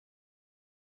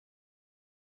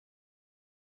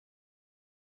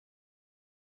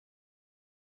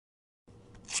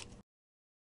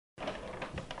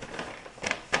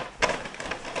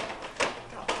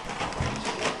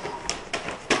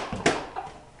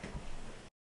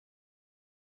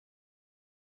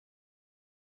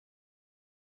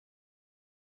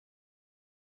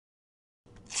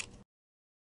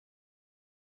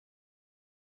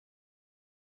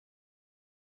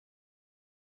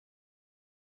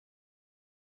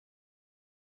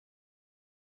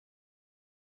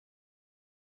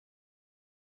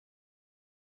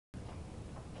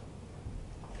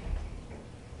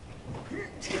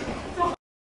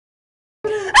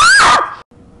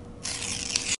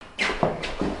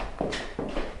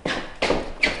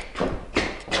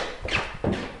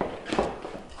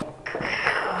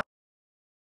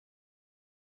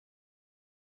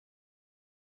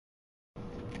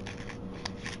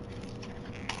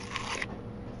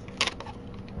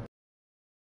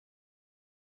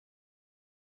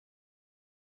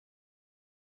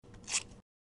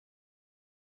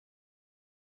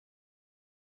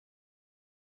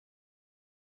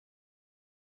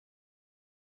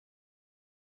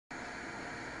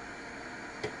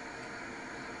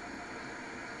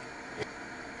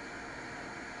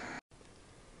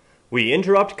We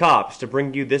interrupt cops to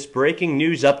bring you this breaking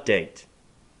news update.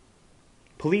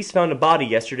 Police found a body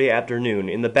yesterday afternoon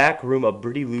in the back room of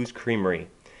Britty Lou's Creamery.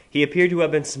 He appeared to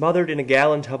have been smothered in a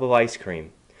gallon tub of ice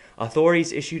cream.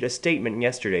 Authorities issued a statement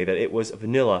yesterday that it was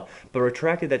vanilla, but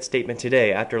retracted that statement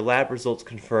today after lab results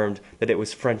confirmed that it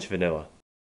was French vanilla.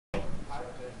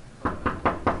 Aren't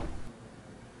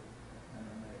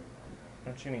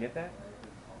you gonna get that?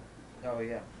 Oh,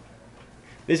 yeah.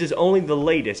 This is only the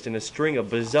latest in a string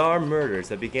of bizarre murders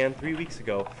that began 3 weeks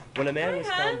ago when a man was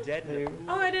found dead in a...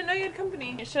 Oh, I didn't know you had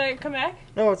company. Should I come back?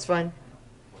 No, it's fine.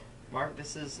 Mark,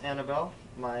 this is Annabelle,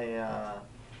 my,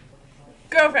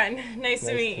 girlfriend. Nice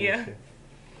to meet you.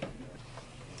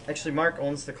 Actually, Mark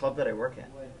owns the club that I work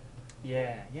at.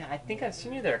 Yeah, I think I've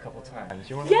seen you there a couple times.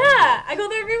 Yeah, I go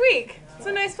there every week. It's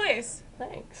a nice place.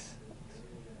 Thanks.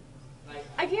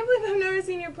 I can't believe I've never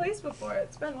seen your place before.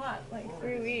 It's been, what, like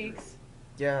 3 weeks?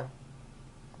 Yeah.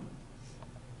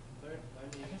 I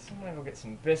guess I'm gonna go get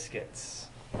some biscuits.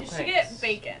 You should get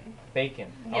bacon.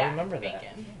 Bacon. Yeah, I'll remember that.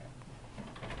 Bacon.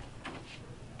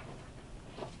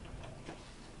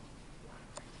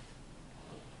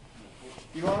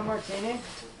 You want a martini?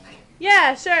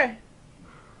 Yeah, sure.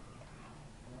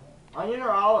 Onion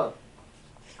or olive?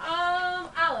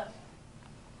 Olive.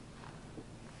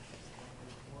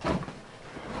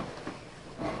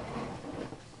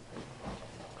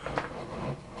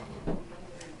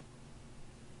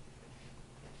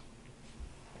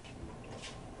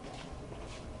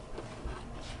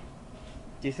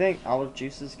 Do you think olive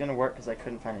juice is gonna work? Because I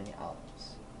couldn't find any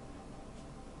olives.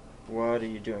 What are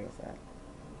you doing with that?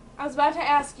 I was about to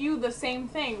ask you the same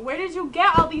thing. Where did you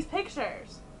get all these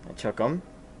pictures? I took them.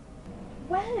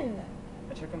 When?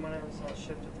 I took them when I was on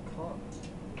shift at the club.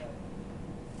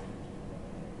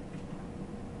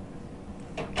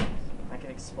 I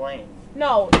can explain.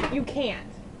 No, you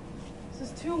can't. This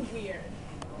is too weird.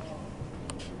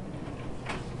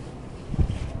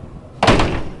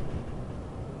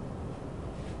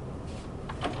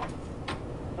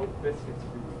 No biscuits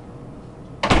for you.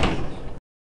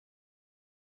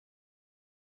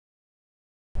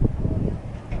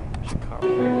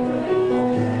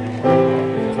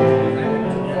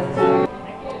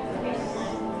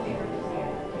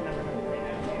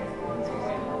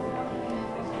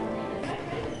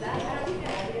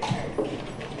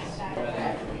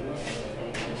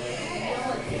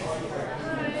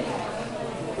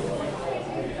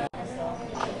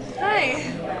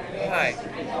 Hi.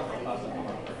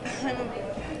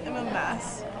 I'm a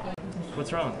mess.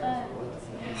 What's wrong?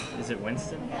 Is it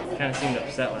Winston? Kind of seemed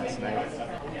upset last night.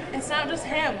 It's not just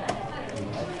him.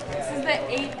 This is the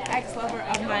 8th ex-lover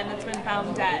of mine that's been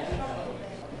found dead.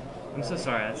 I'm so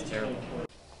sorry, that's terrible.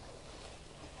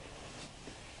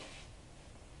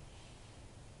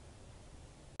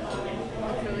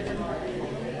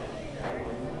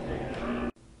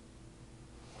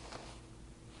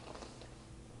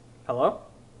 Hello?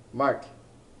 Mark.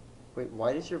 Wait,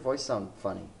 why does your voice sound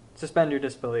funny? Suspend your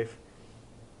disbelief.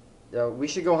 We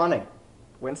should go hunting.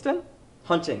 Winston?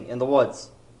 Hunting in the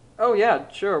woods. Oh yeah,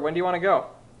 sure. When do you want to go?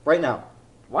 Right now.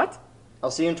 What?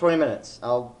 I'll see you in 20 minutes.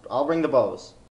 I'll bring the bows.